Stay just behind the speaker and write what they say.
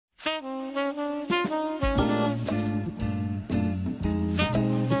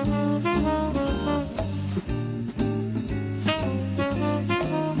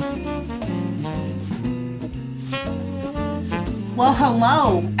Well,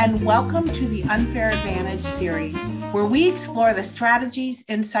 hello, and welcome to the Unfair Advantage series, where we explore the strategies,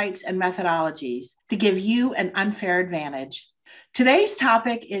 insights, and methodologies to give you an unfair advantage. Today's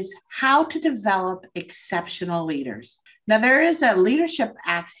topic is how to develop exceptional leaders. Now, there is a leadership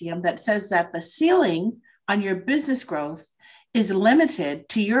axiom that says that the ceiling on your business growth is limited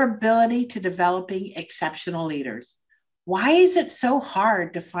to your ability to developing exceptional leaders. Why is it so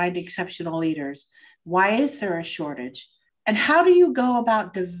hard to find exceptional leaders? Why is there a shortage? And how do you go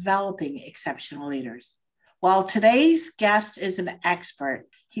about developing exceptional leaders? Well, today's guest is an expert.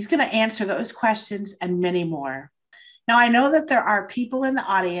 He's going to answer those questions and many more. Now, I know that there are people in the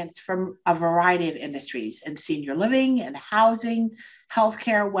audience from a variety of industries in senior living and housing,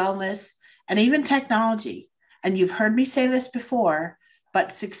 healthcare, wellness, and even technology. And you've heard me say this before,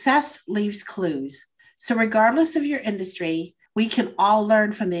 but success leaves clues. So regardless of your industry, we can all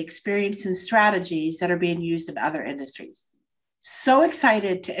learn from the experience and strategies that are being used in other industries. So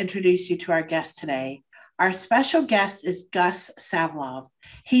excited to introduce you to our guest today. Our special guest is Gus Savlov.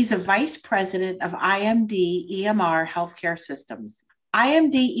 He's a vice president of IMD EMR Healthcare Systems.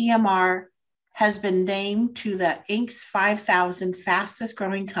 IMD EMR has been named to the Inc.'s 5,000 fastest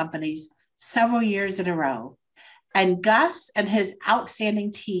growing companies several years in a row. And Gus and his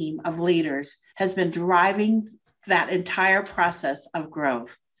outstanding team of leaders has been driving that entire process of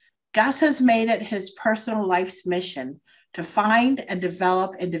growth. Gus has made it his personal life's mission to find and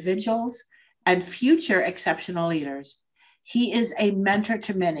develop individuals and future exceptional leaders. He is a mentor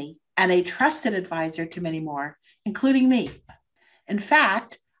to many and a trusted advisor to many more, including me. In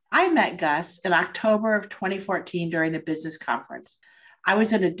fact, I met Gus in October of 2014 during a business conference. I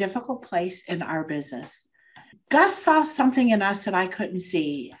was in a difficult place in our business. Gus saw something in us that I couldn't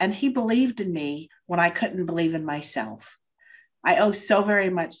see, and he believed in me when I couldn't believe in myself. I owe so very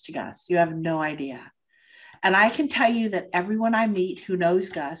much to Gus. You have no idea. And I can tell you that everyone I meet who knows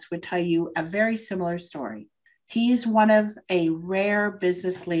Gus would tell you a very similar story. He's one of a rare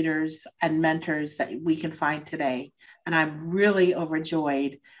business leaders and mentors that we can find today. And I'm really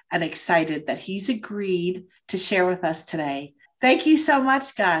overjoyed and excited that he's agreed to share with us today. Thank you so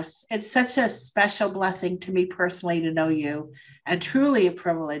much, Gus. It's such a special blessing to me personally to know you, and truly a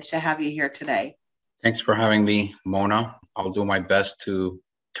privilege to have you here today. Thanks for having me, Mona. I'll do my best to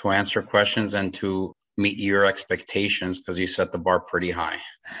answer questions and to meet your expectations because you set the bar pretty high.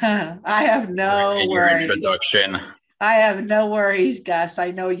 I have no in worries. Your introduction. I have no worries, Gus.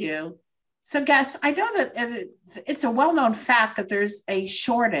 I know you. So, Gus, I know that it's a well-known fact that there's a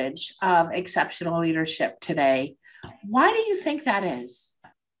shortage of exceptional leadership today. Why do you think that is?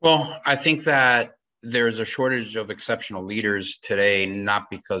 Well, I think that there's a shortage of exceptional leaders today, not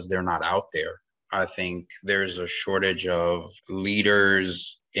because they're not out there. I think there's a shortage of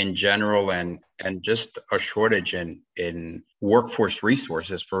leaders in general and just a shortage in workforce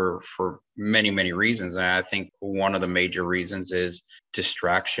resources for many, many reasons. And I think one of the major reasons is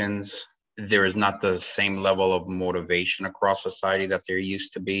distractions. There is not the same level of motivation across society that there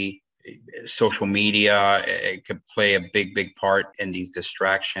used to be. Social media, it could play a big part in these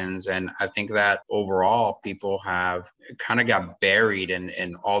distractions. And I think that overall people have kind of got buried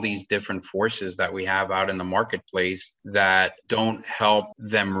in all these different forces that we have out in the marketplace that don't help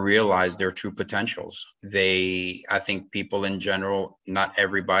them realize their true potentials. I think people in general, not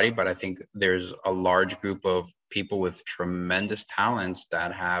everybody, but I think there's a large group of people with tremendous talents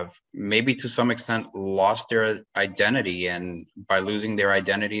that have maybe to some extent lost their identity, and by losing their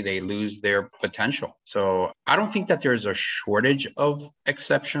identity they lose their potential. So I don't think that there's a shortage of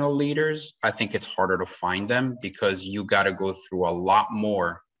exceptional leaders. I think it's harder to find them because you got to go through a lot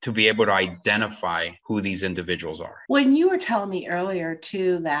more to be able to identify who these individuals are. When you were telling me earlier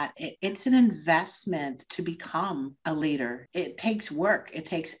too that it's an investment to become a leader. It takes work, it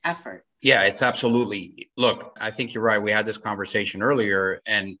takes effort. Yeah, it's absolutely. Look, I think you're right. We had this conversation earlier.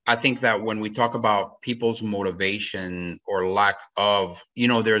 And I think that when we talk about people's motivation or lack of,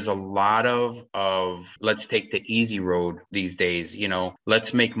 there's a lot of let's take the easy road these days,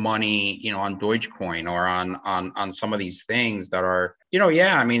 let's make money, on Dogecoin or on some of these things that are,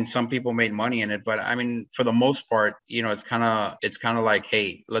 some people made money in it, but for the most part, it's kind of like,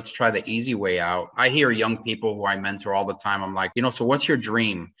 hey, let's try the easy way out. I hear young people who I mentor all the time. I'm like, so what's your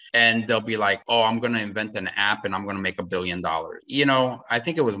dream? And they'll be like, oh, I'm going to invent an app and I'm going to make $1 billion. I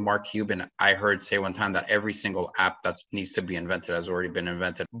think it was Mark Cuban I heard say one time that every single app that needs to be invented has already been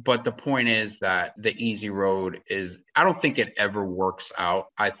invented. But the point is that the easy road I don't think it ever works out.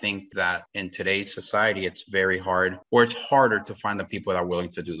 I think that in today's society, it's very hard, or it's harder to find the people that are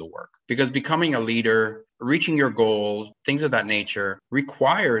willing to do the work. because becoming a leader, reaching your goals, things of that nature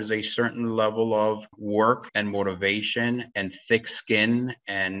requires a certain level of work and motivation and thick skin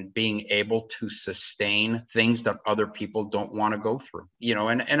and being able to sustain things that other people don't want to go through.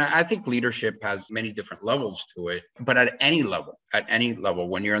 And I think leadership has many different levels to it, but at any level,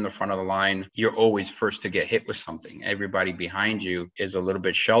 when you're in the front of the line, you're always first to get hit with something. Everybody behind you is a little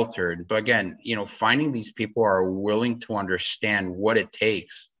bit sheltered. But again, finding these people who are willing to understand what it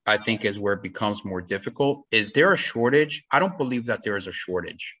takes, I think, is where it becomes more difficult. Is there a shortage? I don't believe that there is a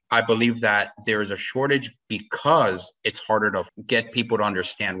shortage. I believe that there is a shortage because it's harder to get people to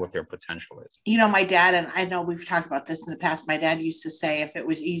understand what their potential is. My dad, and I know we've talked about this in the past, my dad used to say, if it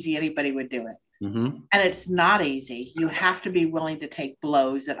was easy, anybody would do it. Mm-hmm. And it's not easy. You have to be willing to take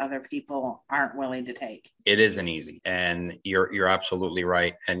blows that other people aren't willing to take. It isn't easy. And you're absolutely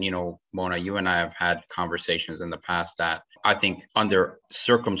right. And, Mona, you and I have had conversations in the past that I think under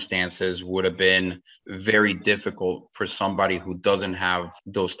circumstances would have been very difficult for somebody who doesn't have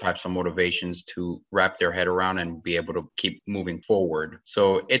those types of motivations to wrap their head around and be able to keep moving forward.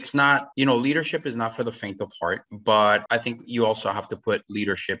 So it's not, leadership is not for the faint of heart, but I think you also have to put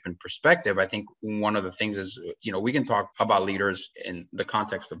leadership in perspective. I think one of the things is, we can talk about leaders in the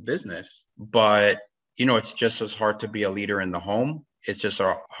context of business, but it's just as hard to be a leader in the home. It's just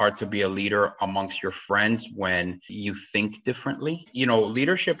hard to be a leader amongst your friends when you think differently.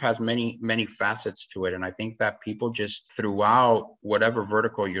 Leadership has many, many facets to it. And I think that people just throughout whatever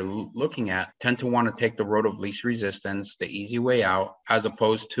vertical you're looking at tend to want to take the road of least resistance, the easy way out, as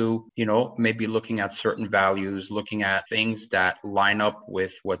opposed to, maybe looking at certain values, looking at things that line up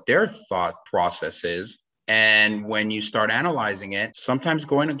with what their thought process is. And when you start analyzing it, sometimes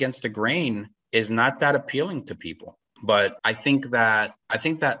going against the grain is not that appealing to people. But I think that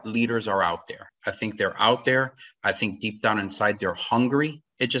leaders are out there. I think they're out there. I think deep down inside they're hungry.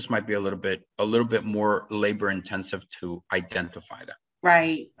 It just might be a little bit more labor intensive to identify that.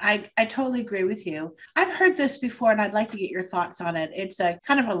 Right. I totally agree with you. I've heard this before and I'd like to get your thoughts on it. It's a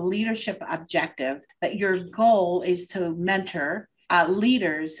kind of a leadership objective that your goal is to mentor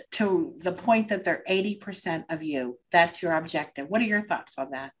leaders to the point that they're 80% of you. That's your objective. What are your thoughts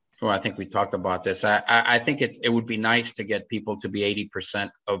on that? Well, I think we talked about this. I think it would be nice to get people to be 80%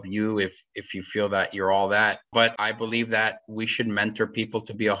 of you if you feel that you're all that. But I believe that we should mentor people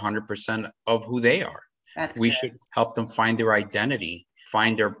to be 100% of who they are. We should help them find their identity,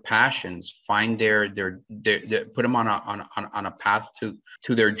 find their passions, find their put them on a path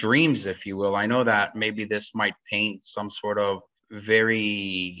to their dreams, if you will. I know that maybe this might paint some sort of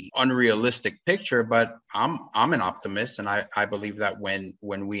very unrealistic picture, but I'm an optimist, and I believe that when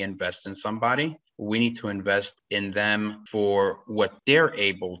we invest in somebody, we need to invest in them for what they're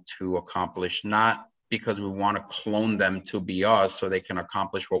able to accomplish, not because we want to clone them to be us so they can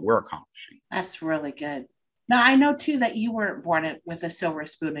accomplish what we're accomplishing. That's really good. Now, I know too that you weren't born with a silver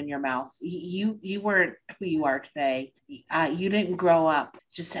spoon in your mouth. You weren't who you are today. You didn't grow up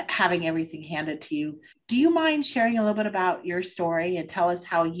just having everything handed to you. Do you mind sharing a little bit about your story and tell us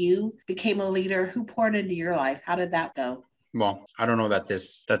how you became a leader? Who poured into your life? How did that go? Well, I don't know that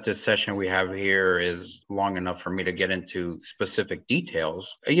this session we have here is long enough for me to get into specific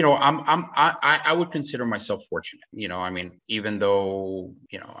details. I would consider myself fortunate. I mean, even though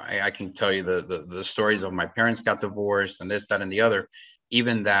I can tell you the stories of my parents got divorced and this, that, and the other.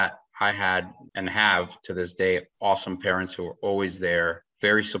 Even that, I had and have to this day awesome parents who were always there,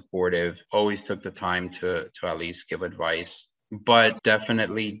 very supportive, always took the time to at least give advice. But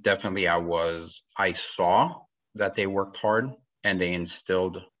definitely, I saw that they worked hard and they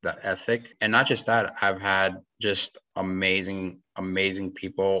instilled that ethic. And not just that, I've had just amazing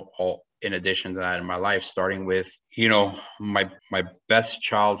people all in addition to that in my life, starting with, my best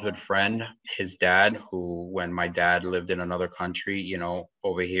childhood friend, his dad, who, when my dad lived in another country,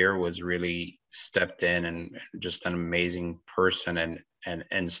 over here, was really stepped in and just an amazing person and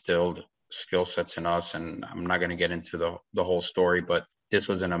instilled skill sets in us. And I'm not going to get into the whole story, but this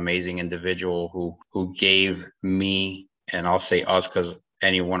was an amazing individual who gave me, and I'll say us because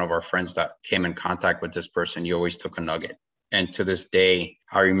any one of our friends that came in contact with this person, you always took a nugget. And to this day,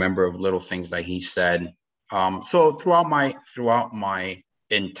 I remember of little things that he said. So throughout my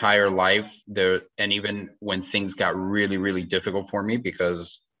entire life, and even when things got really, really difficult for me,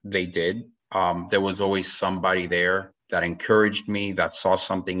 because they did, there was always somebody there that encouraged me, that saw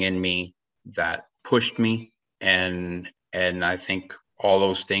something in me, that pushed me, and I think all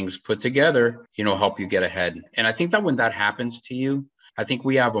those things put together, help you get ahead. And I think that when that happens to you, I think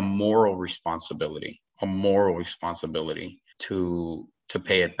we have a moral responsibility to to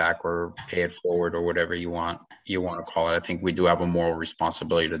pay it back or pay it forward or whatever you want to call it. I think we do have a moral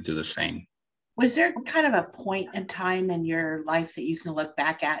responsibility to do the same. Was there kind of a point in time in your life that you can look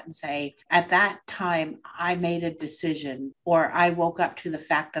back at and say, at that time, I made a decision, or I woke up to the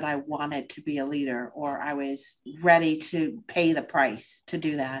fact that I wanted to be a leader, or I was ready to pay the price to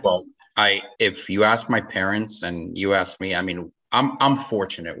do that? Well, if you ask my parents and you ask me, I mean, I'm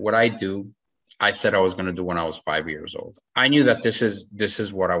fortunate. What I do, I said I was going to do when I was 5 years old. I knew that this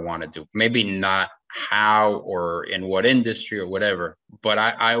is what I want to do. Maybe not how or in what industry or whatever, but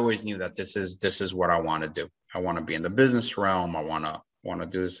I always knew that this is what I want to do. I want to be in the business realm. I want to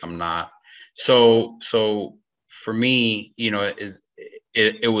do this. I'm not. So for me,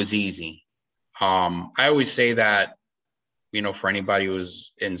 it was easy. I always say that, for anybody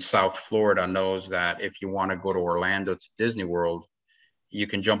who's in South Florida knows that if you want to go to Orlando to Disney World, you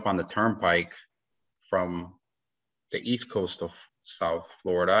can jump on the turnpike from the east coast of South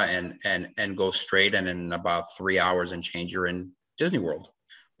Florida and go straight, and in about 3 hours and change, you're in Disney World.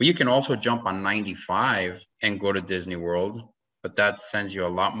 But you can also jump on 95 and go to Disney World, but that sends you a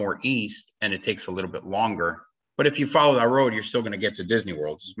lot more east and it takes a little bit longer. But if you follow that road, you're still going to get to Disney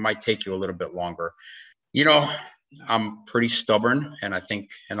World. It might take you a little bit longer. I'm pretty stubborn, and I think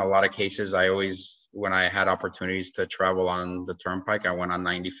in a lot of cases, when I had opportunities to travel on the turnpike, I went on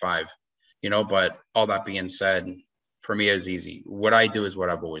 95. But all that being said, for me, it's easy. What I do is what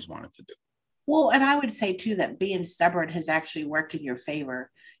I've always wanted to do. Well, and I would say too that being stubborn has actually worked in your favor,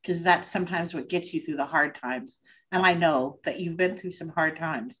 because that's sometimes what gets you through the hard times. And I know that you've been through some hard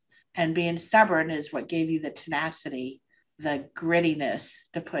times, and being stubborn is what gave you the tenacity, the grittiness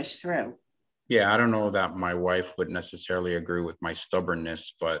to push through. Yeah, I don't know that my wife would necessarily agree with my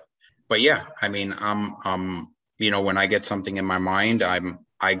stubbornness, but yeah, I mean, when I get something in my mind,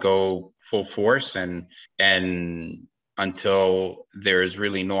 I go full force, and until there's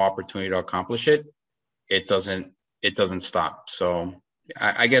really no opportunity to accomplish it, it doesn't stop. So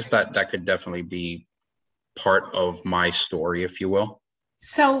I guess that could definitely be part of my story, if you will.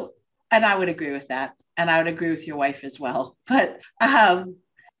 So, and I would agree with that. And I would agree with your wife as well. But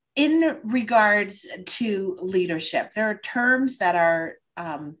in regards to leadership, there are terms that are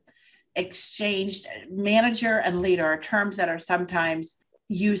exchanged. Manager and leader are terms that are sometimes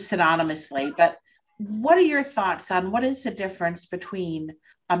used synonymously. But what are your thoughts on what is the difference between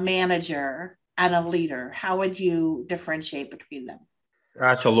a manager and a leader? How would you differentiate between them?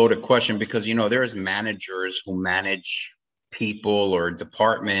 That's a loaded question because, there's managers who manage people or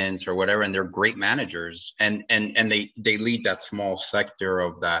departments or whatever, and they're great managers, and they lead that small sector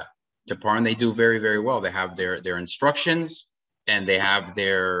of that department. They do very, very well. They have their instructions and they have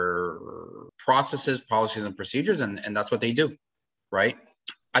their processes, policies, and procedures, and that's what they do, right?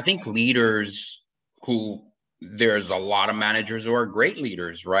 I think leaders there's a lot of managers who are great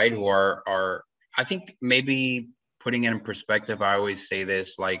leaders, right? Who are I think maybe putting it in perspective, I always say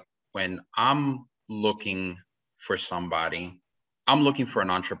this, like when I'm looking for somebody, I'm looking for an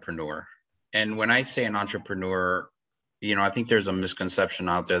entrepreneur. And when I say an entrepreneur, I think there's a misconception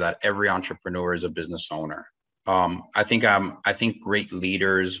out there that every entrepreneur is a business owner. I think great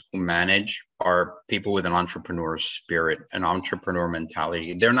leaders who manage are people with an entrepreneur spirit, an entrepreneur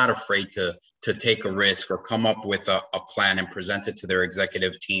mentality. They're not afraid to take a risk or come up with a plan and present it to their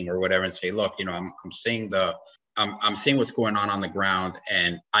executive team or whatever and say, look, I'm seeing what's going on the ground,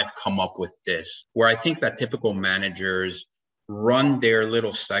 and I've come up with this. Where I think that typical managers run their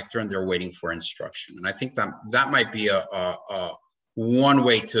little sector and they're waiting for instruction. And I think that might be a one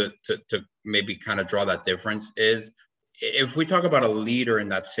way to maybe kind of draw that difference is if we talk about a leader in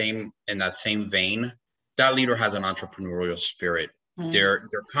that same vein, that leader has an entrepreneurial spirit. Mm. They're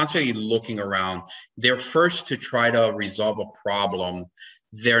constantly looking around. They're first to try to resolve a problem.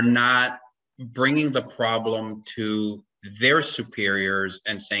 They're not bringing the problem to their superiors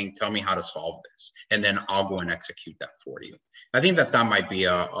and saying, tell me how to solve this, and then I'll go and execute that for you. I think that might be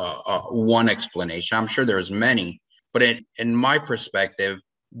a one explanation. I'm sure there's many, but in my perspective,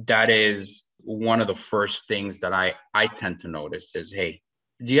 that is one of the first things that I tend to notice is, hey,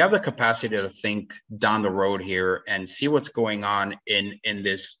 do you have the capacity to think down the road here and see what's going on in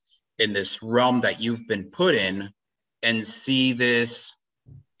this realm that you've been put in, and see this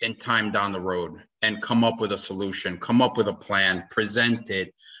in time down the road and come up with a solution, come up with a plan, present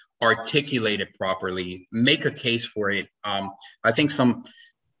it, articulate it properly, make a case for it. I think some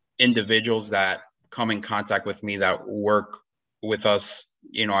individuals that come in contact with me that work with us,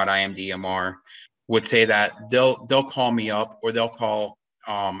 at IMDMR, would say that they'll call me up, or they'll call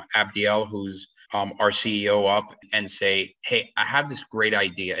Abdiel, who's our CEO, up and say, hey, I have this great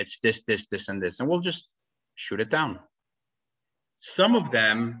idea. It's this, and this, and we'll just shoot it down. Some of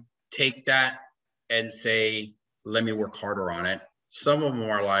them take that and say, let me work harder on it. Some of them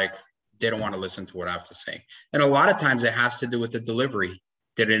are like, they don't want to listen to what I have to say. And a lot of times it has to do with the delivery.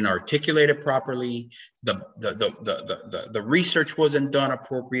 They didn't articulate it properly. The research wasn't done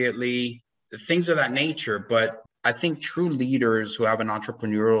appropriately, things of that nature. But I think true leaders who have an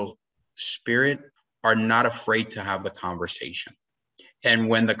entrepreneurial spirit are not afraid to have the conversation. And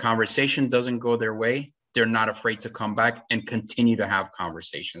when the conversation doesn't go their way, they're not afraid to come back and continue to have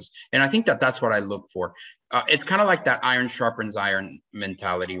conversations. And I think that that's what I look for. It's kind of like that iron sharpens iron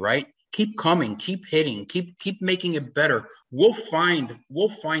mentality, right? Keep coming, keep hitting, keep making it better. We'll find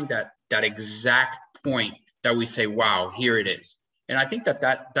that exact point that we say, wow, here it is. And I think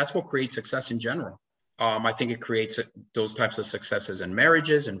that's what creates success in general. I think it creates those types of successes in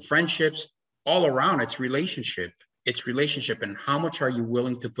marriages and friendships all around. It's relationship and how much are you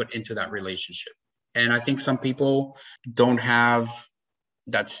willing to put into that relationship? And I think some people don't have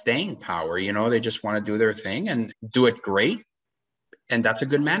that staying power. They just want to do their thing and do it great. And that's a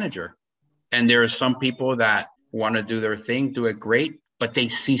good manager. And there are some people that want to do their thing, do it great, but they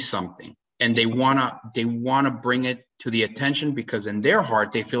see something and they want to bring it to the attention because in their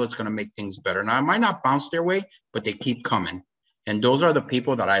heart, they feel it's going to make things better. Now, it might not bounce their way, but they keep coming. And those are the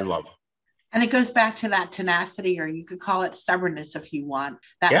people that I love. And it goes back to that tenacity, or you could call it stubbornness if you want,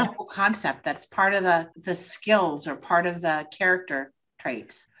 that whole concept that's part of the skills or part of the character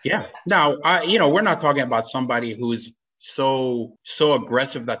traits. Yeah. Now, we're not talking about somebody who's so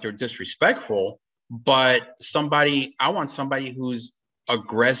aggressive that they're disrespectful, but I want somebody who's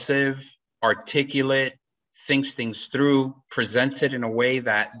aggressive, articulate, thinks things through, presents it in a way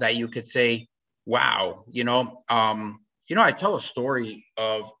that you could say, wow, I tell a story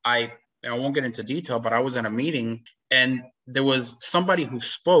of, I won't get into detail, but I was in a meeting and there was somebody who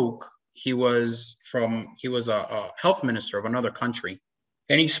spoke. He was a health minister of another country.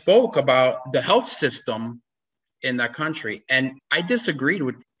 And he spoke about the health system in that country. And I disagreed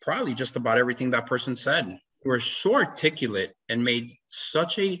with probably just about everything that person said. They were so articulate and made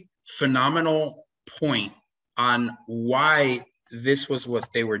such a phenomenal point on why this was what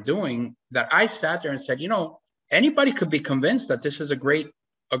they were doing that I sat there and said, anybody could be convinced that this is a great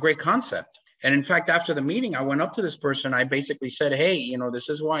concept. And in fact, after the meeting, I went up to this person. I basically said, hey, this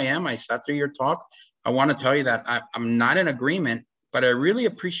is who I am. I sat through your talk. I want to tell you that I'm not in agreement, but I really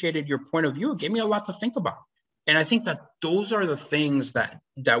appreciated your point of view. It gave me a lot to think about. And I think that those are the things that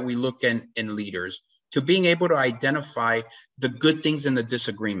we look in leaders, to being able to identify the good things and the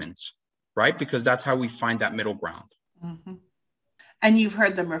disagreements, right? Because that's how we find that middle ground. Mm-hmm. And you've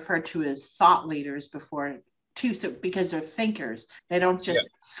heard them referred to as thought leaders before too, so because they're thinkers. They don't just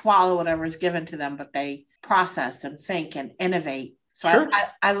swallow whatever is given to them, but they process and think and innovate. So sure.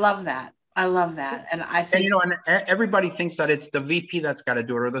 I love that. I love that. And I think, and everybody thinks that it's the VP that's got to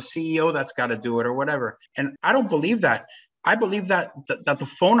do it, or the CEO that's got to do it, or whatever. And I don't believe that. I believe that the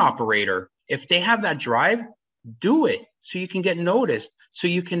phone operator, if they have that drive, do it so you can get noticed, so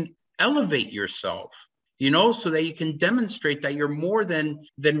you can elevate yourself, so that you can demonstrate that you're more than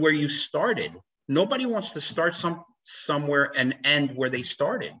where you started. Nobody wants to start somewhere and end where they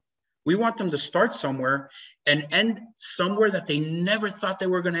started. We want them to start somewhere and end somewhere that they never thought they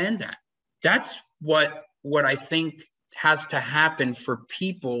were going to end at. That's what I think has to happen for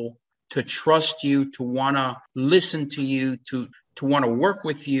people to trust you, to want to listen to you, to want to work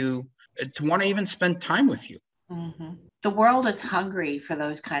with you, to want to even spend time with you. Mm-hmm. The world is hungry for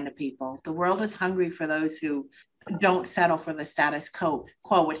those kind of people. The world is hungry for those who don't settle for the status quo,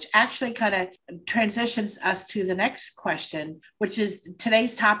 which actually kind of transitions us to the next question, which is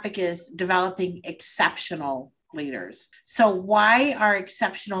today's topic is developing exceptional leaders. So why are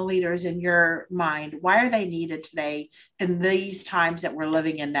exceptional leaders in your mind? Why are they needed today in these times that we're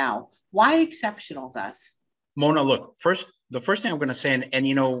living in now? Why exceptional thus? Mona, look, the first thing I'm going to say,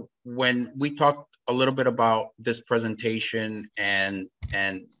 and when we talked a little bit about this presentation and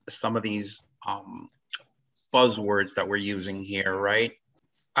some of these buzzwords that we're using here, right?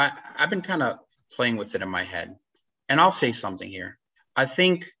 I've been kind of playing with it in my head. And I'll say something here. I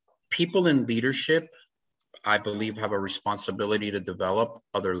think people in leadership, I believe, have a responsibility to develop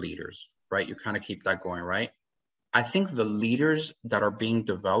other leaders, right? You kind of keep that going, right? I think the leaders that are being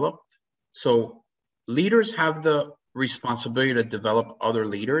developed, so leaders have the responsibility to develop other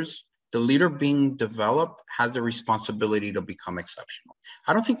leaders. The leader being developed has the responsibility to become exceptional.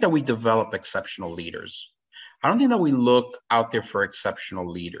 I don't think that we develop exceptional leaders. I don't think that we look out there for exceptional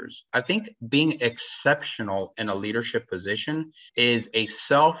leaders. I think being exceptional in a leadership position is a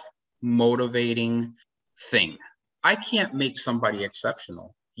self-motivating thing. I can't make somebody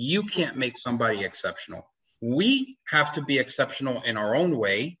exceptional. You can't make somebody exceptional. We have to be exceptional in our own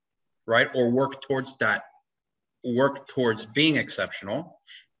way, right? Or work towards being exceptional.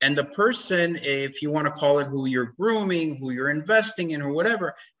 And the person, if you want to call it who you're grooming, who you're investing in, or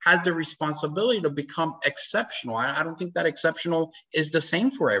whatever, has the responsibility to become exceptional. I don't think that exceptional is the same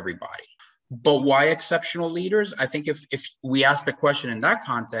for everybody. But why exceptional leaders? I think if we ask the question in that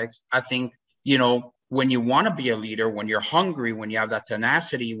context, I think, when you want to be a leader, when you're hungry, when you have that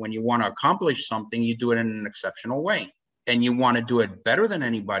tenacity, when you want to accomplish something, you do it in an exceptional way. And you want to do it better than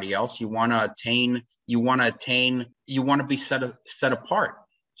anybody else. You want to be set apart.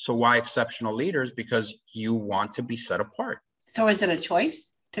 So why exceptional leaders? Because you want to be set apart. So is it a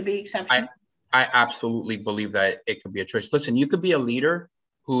choice to be exceptional? I absolutely believe that it could be a choice. Listen, you could be a leader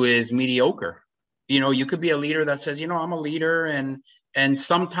who is mediocre. You could be a leader that says, I'm a leader, and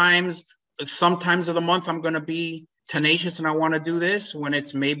sometimes of the month I'm going to be tenacious and I want to do this when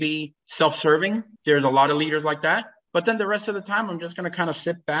it's maybe self-serving. There's a lot of leaders like that. But then the rest of the time, I'm just going to kind of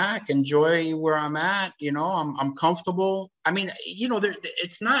sit back, enjoy where I'm at. I'm comfortable. I mean,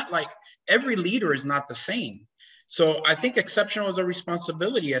 it's not like every leader is not the same. So I think exceptional is a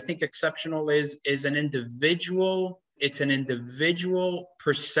responsibility. I think exceptional is an individual. It's an individual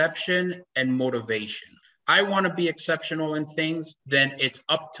perception and motivation. I want to be exceptional in things, then it's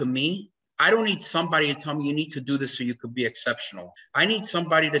up to me. I don't need somebody to tell me you need to do this so you could be exceptional. I need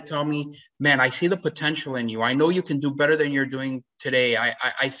somebody to tell me, man, I see the potential in you. I know you can do better than you're doing today.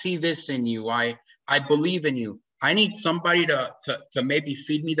 I see this in you. I believe in you. I need somebody to maybe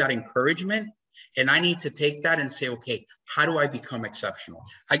feed me that encouragement. And I need to take that and say, okay, how do I become exceptional?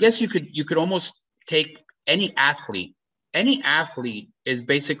 I guess you could almost take any athlete. Any athlete is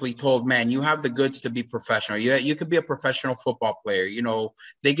basically told, man, you have the goods to be professional. You could be a professional football player.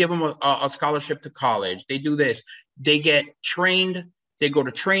 They give them a scholarship to college. They do this. They get trained. They go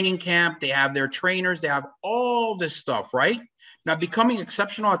to training camp. They have their trainers. They have all this stuff, right? Now, becoming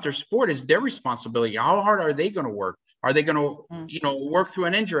exceptional at their sport is their responsibility. How hard are they going to work? Are they going to, work through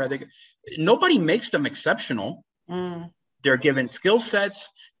an injury? Nobody makes them exceptional. They're given skill sets.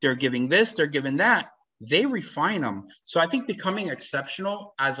 They're giving this. They're giving that. They refine them. So I think becoming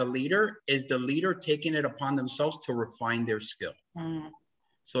exceptional as a leader is the leader taking it upon themselves to refine their skill.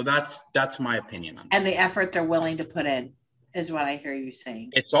 So that's my opinion on that. And the effort they're willing to put in is what I hear you saying.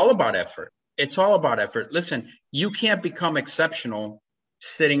 It's all about effort. It's all about effort. Listen, you can't become exceptional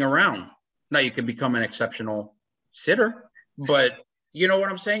sitting around. Now you can become an exceptional sitter, but you know what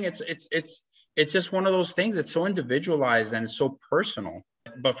I'm saying? It's just one of those things. It's so individualized and it's so personal.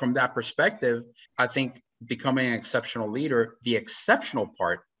 But from that perspective, I think becoming an exceptional leader, the exceptional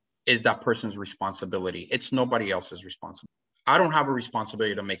part is that person's responsibility. It's nobody else's responsibility. I don't have a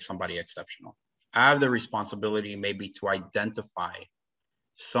responsibility to make somebody exceptional. I have the responsibility maybe to identify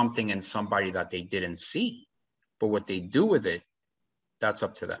something in somebody that they didn't see, but what they do with it, that's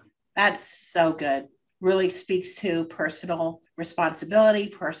up to them. That's so good. Really speaks to personal responsibility,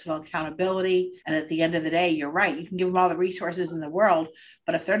 personal accountability. And at the end of the day, you're right. You can give them all the resources in the world,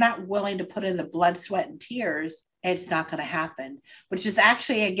 but if they're not willing to put in the blood, sweat, and tears, it's not going to happen, which is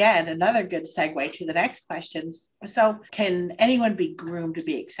actually, again, another good segue to the next questions. So can anyone be groomed to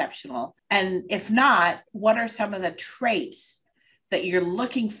be exceptional? And if not, what are some of the traits that you're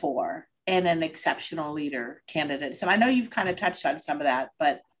looking for in an exceptional leader candidate? So I know you've kind of touched on some of that,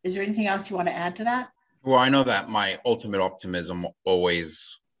 but is there anything else you want to add to that? Well, I know that my ultimate optimism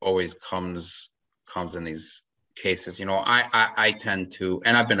always comes in these cases. I tend to,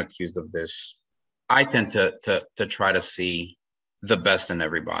 and I've been accused of this, I tend to try to see the best in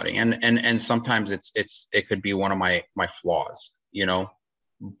everybody. And sometimes it could be one of my flaws,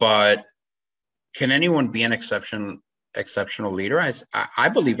 but can anyone be an exceptional leader? I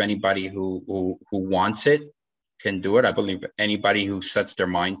believe anybody who wants it can do it. I believe anybody who sets their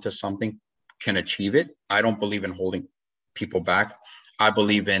mind to something can achieve it. I don't believe in holding people back. I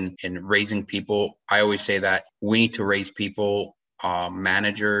believe in raising people. I always say that we need to raise people,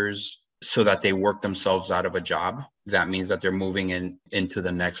 managers, so that they work themselves out of a job. That means that they're moving into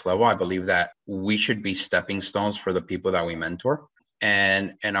the next level. I believe that we should be stepping stones for the people that we mentor.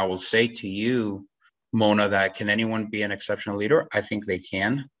 And I will say to you, Mona, that can anyone be an exceptional leader? I think they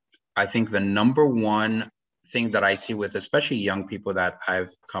can. I think the number one thing that I see with especially young people that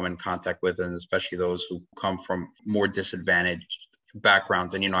I've come in contact with, and especially those who come from more disadvantaged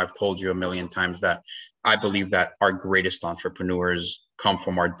backgrounds. And, I've told you a million times that I believe that our greatest entrepreneurs come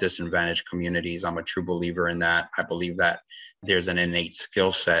from our disadvantaged communities. I'm a true believer in that. I believe that there's an innate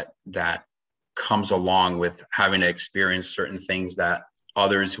skill set that comes along with having to experience certain things that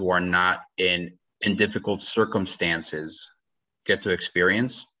others who are not in difficult circumstances get to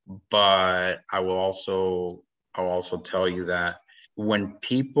experience. But I'll also tell you that when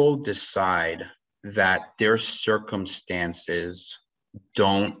people decide that their circumstances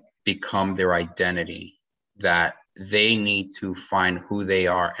don't become their identity, that they need to find who they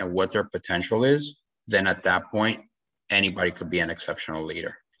are and what their potential is, then at that point, anybody could be an exceptional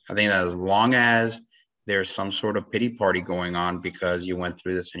leader. I think that as long as there's some sort of pity party going on because you went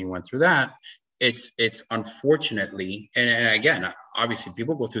through this and you went through that, it's unfortunately, and again, obviously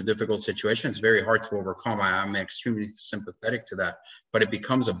people go through difficult situations, very hard to overcome. I'm extremely sympathetic to that, but it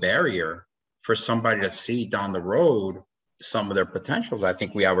becomes a barrier for somebody to see down the road some of their potentials. I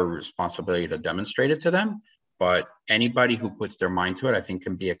think we have a responsibility to demonstrate it to them, but anybody who puts their mind to it, I think,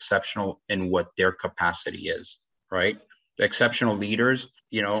 can be exceptional in what their capacity is, right? The exceptional leaders,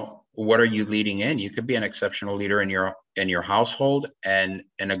 what are you leading in? You could be an exceptional leader in your household and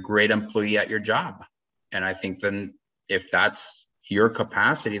a great employee at your job. And I think then if that's your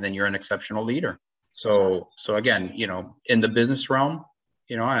capacity, then you're an exceptional leader. So again, in the business realm,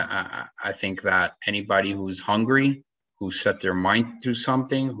 I think that anybody who's hungry, who set their mind to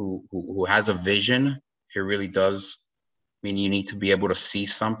something, who has a vision, it really does mean you need to be able to see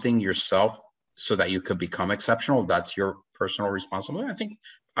something yourself so that you could become exceptional. That's your personal responsibility.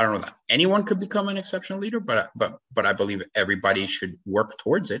 I don't know that anyone could become an exceptional leader, but I believe everybody should work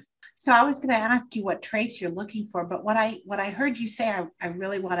towards it. So I was going to ask you what traits you're looking for, but what I heard you say, I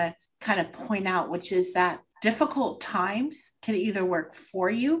really want to kind of point out, which is that difficult times can either work for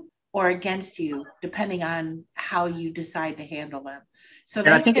you or against you, depending on how you decide to handle them. So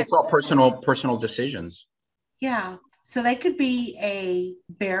I think it's all personal decisions. Yeah. So they could be a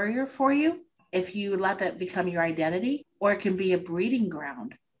barrier for you if you let that become your identity, or it can be a breeding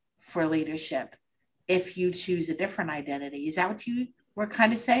ground for leadership if you choose a different identity. Is that what you were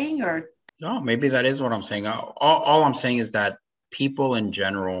kind of saying? Or no, maybe that is what I'm saying. All I'm saying is that people in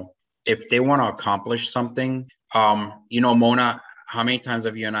general, if they want to accomplish something, Mona, how many times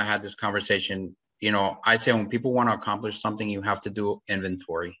have you and I had this conversation? I say when people want to accomplish something, you have to do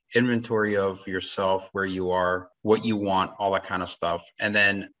inventory of yourself, where you are, what you want, all that kind of stuff. And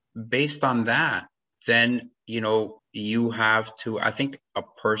then based on that, then, you have to, I think a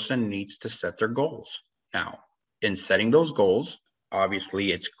person needs to set their goals. Now, in setting those goals,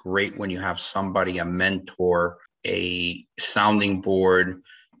 obviously it's great when you have somebody, a mentor, a sounding board,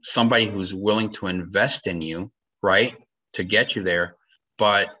 somebody who's willing to invest in you, right, to get you there.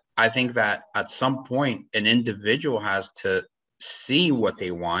 But I think that at some point, an individual has to see what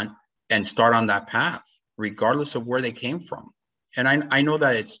they want and start on that path, regardless of where they came from. And I know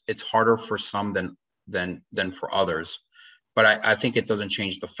that it's harder for some than for others, but I think it doesn't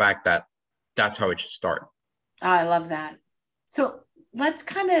change the fact that that's how it should start. I love that. So let's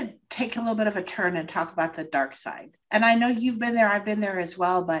kind of take a little bit of a turn and talk about the dark side. And I know you've been there, I've been there as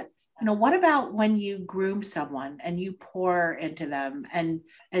well, but what about when you groom someone and you pour into them and,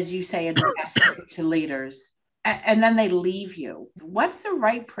 as you say, invest into leaders, and then they leave you? What's the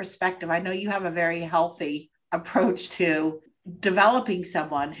right perspective? I know you have a very healthy approach to developing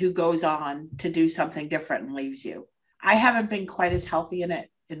someone who goes on to do something different and leaves you. I haven't been quite as healthy in it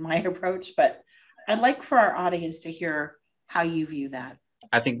in my approach, but I'd like for our audience to hear how you view that.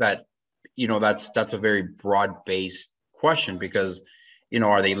 I think that, that's a very broad-based question because,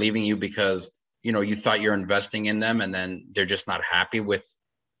 are they leaving you because, you thought you're investing in them and then they're just not happy with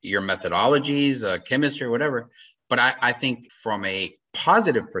your methodologies, chemistry, whatever. But I think from a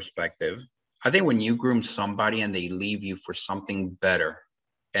positive perspective, I think when you groom somebody and they leave you for something better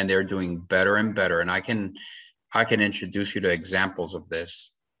and they're doing better and better, and I can introduce you to examples of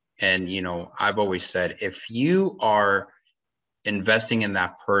this. And, I've always said, if you are investing in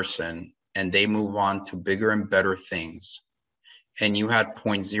that person and they move on to bigger and better things, and you had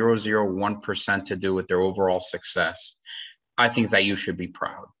 0.001% to do with their overall success, I think that you should be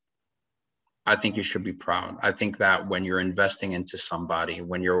proud. I think you should be proud. I think that when you're investing into somebody,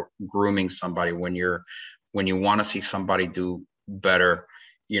 when you're grooming somebody, when you want to see somebody do better,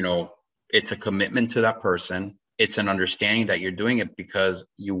 it's a commitment to that person. It's an understanding that you're doing it because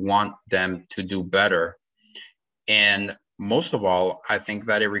you want them to do better. And most of all, I think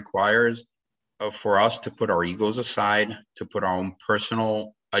that it requires for us to put our egos aside, to put our own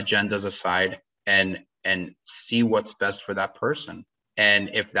personal agendas aside, and see what's best for that person. And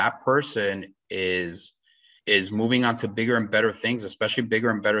if that person is moving on to bigger and better things, especially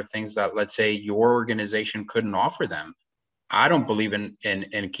bigger and better things that, let's say, your organization couldn't offer them, I don't believe in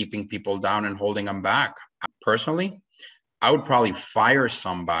keeping people down and holding them back. Personally, I would probably fire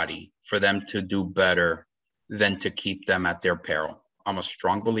somebody for them to do better than to keep them at their peril. I'm a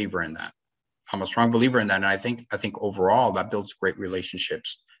strong believer in that. And I think overall that builds great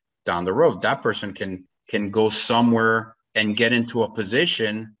relationships down the road. That person can go somewhere and get into a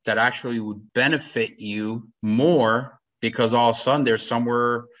position that actually would benefit you more, because all of a sudden they're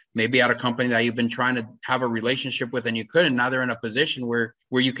somewhere, maybe at a company that you've been trying to have a relationship with and you couldn't. Now they're in a position where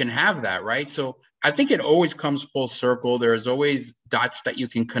you can have that, right? So I think it always comes full circle. There's always dots that you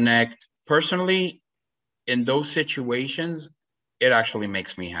can connect. Personally, in those situations, it actually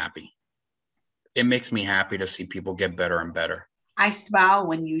makes me happy. It makes me happy to see people get better and better. I smile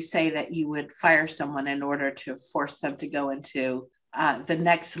when you say that you would fire someone in order to force them to go into the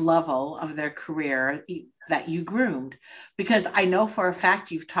next level of their career that you groomed, because I know for a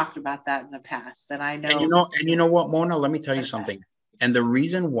fact you've talked about that in the past, and I know. And you know what, Mona? Let me tell you something. And the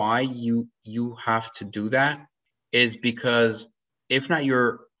reason why you have to do that is because if not,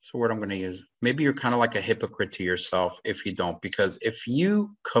 so what I'm going to use, maybe you're kind of like a hypocrite to yourself if you don't, because if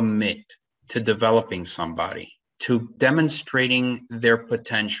you commit to developing somebody, to demonstrating their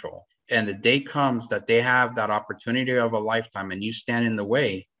potential, and the day comes that they have that opportunity of a lifetime and you stand in the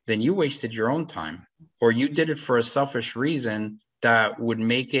way, then you wasted your own time, or you did it for a selfish reason that would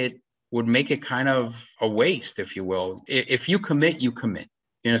make it kind of a waste, if you will. If you commit, you commit.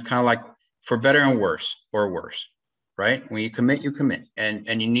 You know, it's kind of like for better and worse, or worse, right? When you commit, you commit.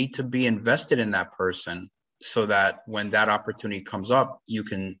 And you need to be invested in that person so that when that opportunity comes up, you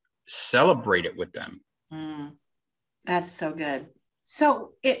can celebrate it with them. That's so good.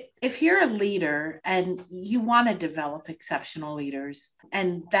 So if you're a leader and you want to develop exceptional leaders,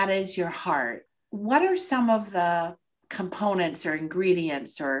 and that is your heart, what are some of the components or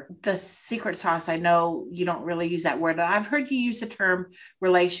ingredients or the secret sauce? I know you don't really use that word, but I've heard you use the term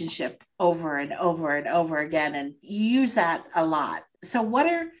relationship over and over and over again, and you use that a lot. So what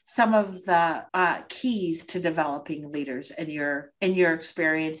are some of the keys to developing leaders in your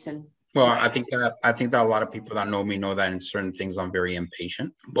experience? And well, I think that a lot of people that know me know that in certain things I'm very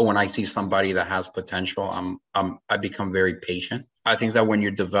impatient. But when I see somebody that has potential, I become very patient. I think that when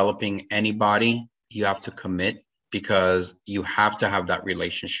you're developing anybody, you have to commit, because you have to have that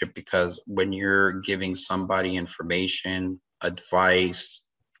relationship. Because when you're giving somebody information, advice,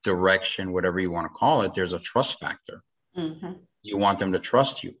 direction, whatever you want to call it, there's a trust factor. Mm-hmm. You want them to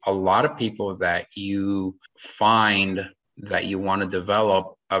trust you. A lot of people that you find that you want to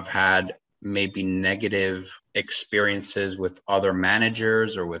develop have had maybe negative experiences with other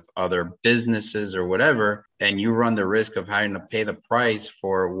managers or with other businesses or whatever, and you run the risk of having to pay the price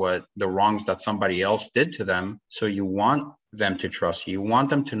for what the wrongs that somebody else did to them. So you want them to trust you. You want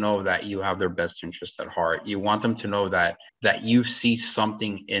them to know that you have their best interest at heart. You want them to know that you see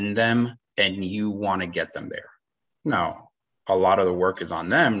something in them and you want to get them there. Now, a lot of the work is on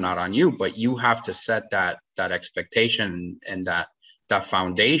them, not on you, but you have to set that expectation and that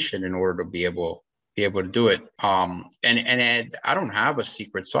foundation in order to be able to do it. And I don't have a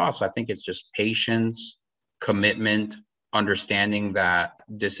secret sauce. I think it's just patience, commitment, understanding that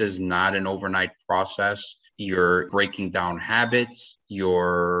this is not an overnight process. You're breaking down habits,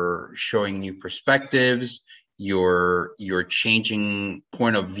 you're showing new perspectives, you're changing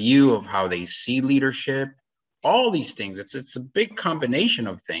point of view of how they see leadership. All these things. It's a big combination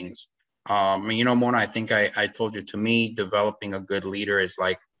of things. Mona, I think I told you, to me, developing a good leader is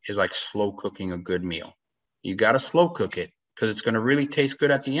like slow cooking a good meal. You got to slow cook it because it's going to really taste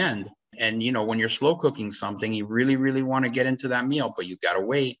good at the end. And, when you're slow cooking something, you really, really want to get into that meal, but you got to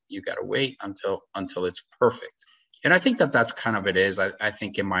wait. You got to wait until it's perfect. And I think that's kind of it is. I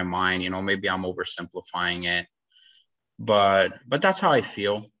think in my mind, maybe I'm oversimplifying it, but that's how I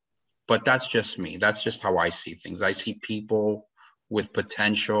feel. But that's just me. That's just how I see things. I see people with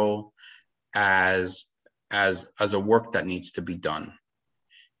potential as a work that needs to be done.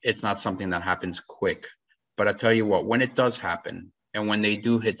 It's not something that happens quick. But I tell you what, when it does happen, and when they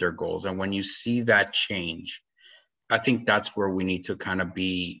do hit their goals, and when you see that change, I think that's where we need to kind of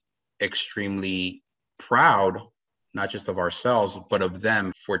be extremely proud, not just of ourselves, but of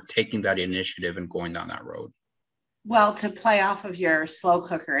them for taking that initiative and going down that road. Well, to play off of your slow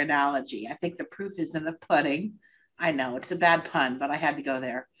cooker analogy, I think the proof is in the pudding. I know it's a bad pun, but I had to go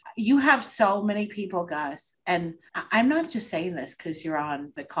there. You have so many people, Gus, and I'm not just saying this because you're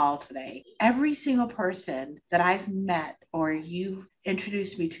on the call today. Every single person that I've met or you've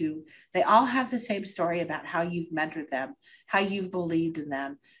introduced me to, they all have the same story about how you've mentored them, how you've believed in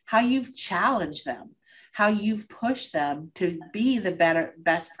them, how you've challenged them, how you've pushed them to be the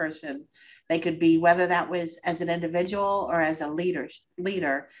best person they could be, whether that was as an individual or as a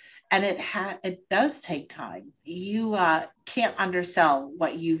leader. And it does take time. You can't undersell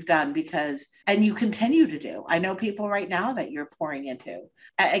what you've done and you continue to do. I know people right now that you're pouring into,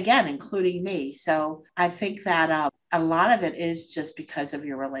 again, including me. So I think that a lot of it is just because of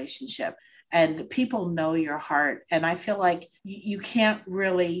your relationship, and people know your heart. And I feel like you can't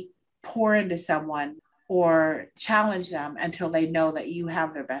really pour into someone or challenge them until they know that you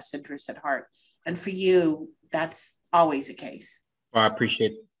have their best interests at heart. And for you, that's always the case. Well, I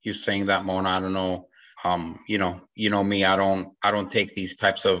appreciate you saying that, Mona. I don't know. You know me. I don't take these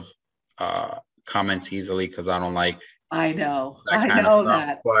types of comments easily because I don't like I know stuff.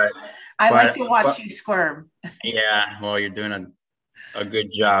 that. But I like to watch you squirm. Yeah, well, you're doing a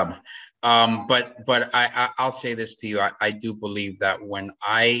good job. But I'll say this to you. I do believe that when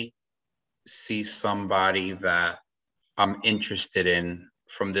I see somebody that I'm interested in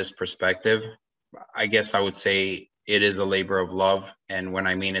from this perspective, I guess I would say it is a labor of love. And when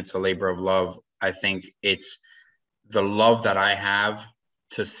I mean it's a labor of love, I think it's the love that I have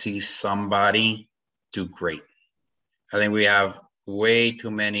to see somebody do great. I think we have way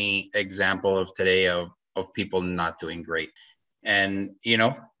too many examples of today of people not doing great. And,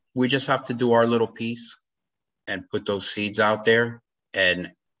 we just have to do our little piece and put those seeds out there and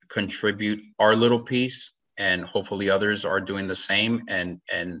contribute our little piece. And hopefully others are doing the same. And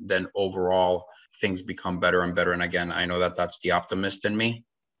then overall, things become better and better. And again, I know that that's the optimist in me,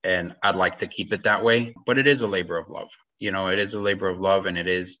 and I'd like to keep it that way. But it is a labor of love. It is a labor of love, and it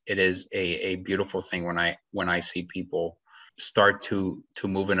is a beautiful thing when I see people start to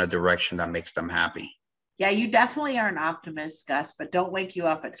move in a direction that makes them happy. Yeah, you definitely are an optimist, Gus, but don't wake you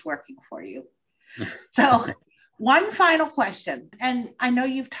up. It's working for you. So one final question, and I know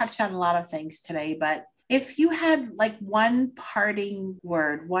you've touched on a lot of things today, but if you had like one parting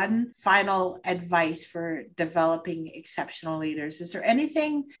word, one final advice for developing exceptional leaders, is there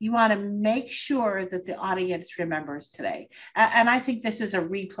anything you want to make sure that the audience remembers today? And I think this is a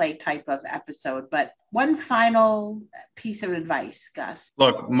replay type of episode, but one final piece of advice, Gus.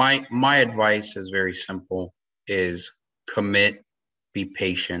 Look, my advice is very simple, is commit, be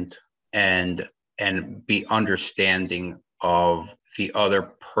patient, and be understanding of the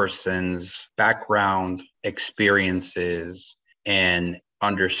other person's background, experiences, and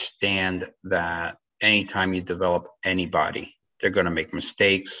understand that anytime you develop anybody, they're going to make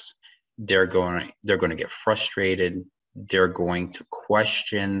mistakes. They're going to get frustrated. They're going to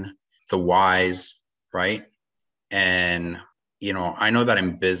question the whys, right? And, I know that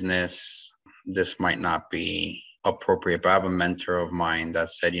in business, this might not be appropriate, but I have a mentor of mine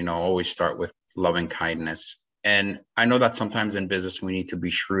that said, always start with love and kindness. And I know that sometimes in business, we need to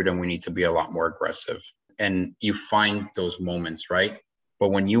be shrewd and we need to be a lot more aggressive. And you find those moments, right? But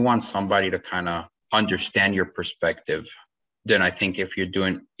when you want somebody to kind of understand your perspective, then I think if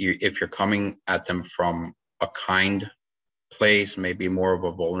you're coming at them from a kind place, maybe more of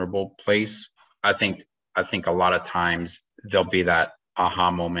a vulnerable place, I think a lot of times there'll be that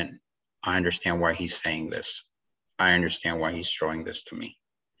aha moment. I understand why he's saying this. I understand why he's showing this to me.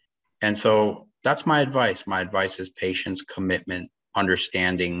 And so that's my advice. My advice is patience, commitment,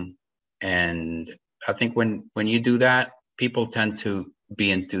 understanding. And I think when you do that, people tend to be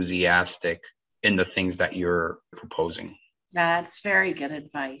enthusiastic in the things that you're proposing. That's very good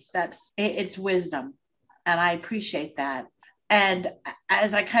advice. It's wisdom. And I appreciate that. And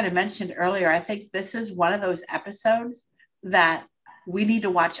as I kind of mentioned earlier, I think this is one of those episodes that we need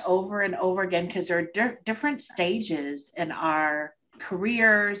to watch over and over again, because there are different stages in our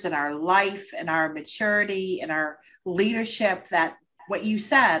careers and our life and our maturity and our leadership that what you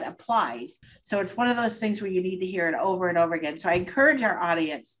said applies. So it's one of those things where you need to hear it over and over again. So I encourage our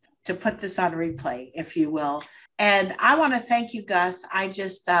audience to put this on replay, if you will. And I want to thank you, Gus. I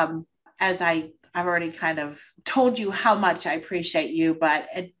just, I've already kind of told you how much I appreciate you, but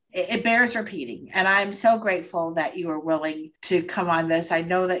it bears repeating. And I'm so grateful that you are willing to come on this. I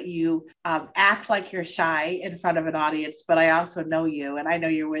know that you act like you're shy in front of an audience, but I also know you and I know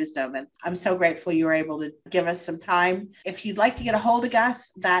your wisdom. And I'm so grateful you were able to give us some time. If you'd like to get a hold of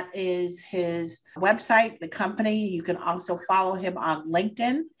Gus, that is his website, the company. You can also follow him on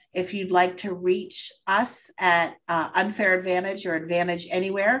LinkedIn. If you'd like to reach us at Unfair Advantage or Advantage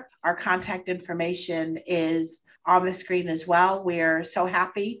Anywhere, our contact information is on the screen as well. We're so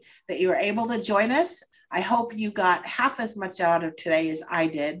happy that you were able to join us. I hope you got half as much out of today as I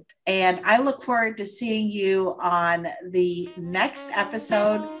did. And I look forward to seeing you on the next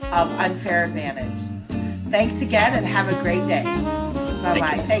episode of Unfair Advantage. Thanks again and have a great day.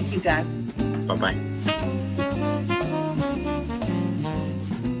 Bye-bye. Thank you, Gus. Bye-bye.